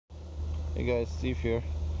Hey guys, Steve here.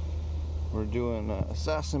 We're doing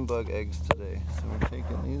assassin bug eggs today. So we're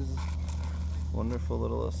taking these wonderful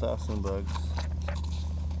little assassin bugs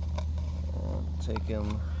and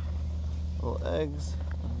taking little eggs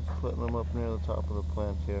and just putting them up near the top of the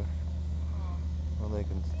plant here where they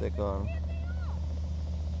can stick on.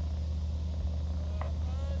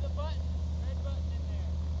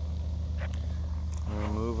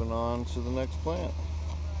 And moving on to the next plant.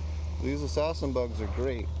 These assassin bugs are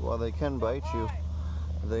great. While they can bite you,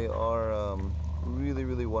 they are really,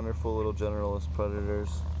 really wonderful little generalist predators,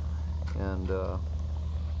 and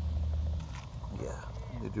yeah,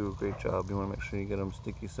 they do a great job. You want to make sure you get them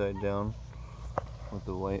sticky side down with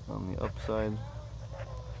the white on the upside.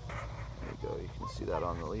 There you go, you can see that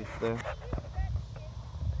on the leaf there.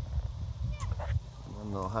 And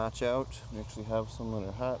then they'll hatch out. We actually have some that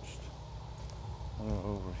are hatched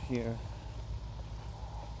over here.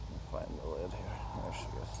 Find the lid here. There she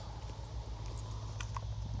is.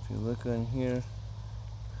 If you look on here,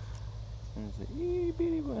 there's the itty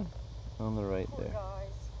bitty one on the right there.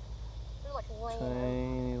 They're like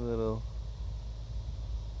Tiny little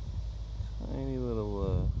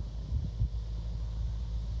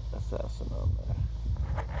assassin on there.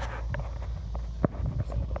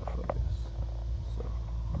 So,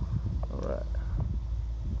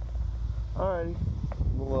 alrighty.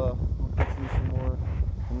 We'll get you some more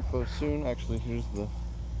info soon. Actually, here's the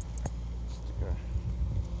sticker.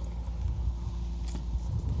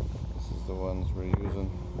 This is the ones we're using.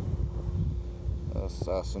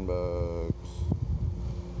 Assassin bugs.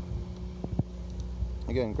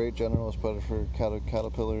 Again, great generalist predator for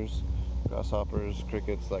caterpillars, grasshoppers,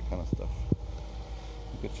 crickets, that kind of stuff.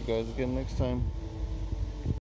 I'll get you guys again next time.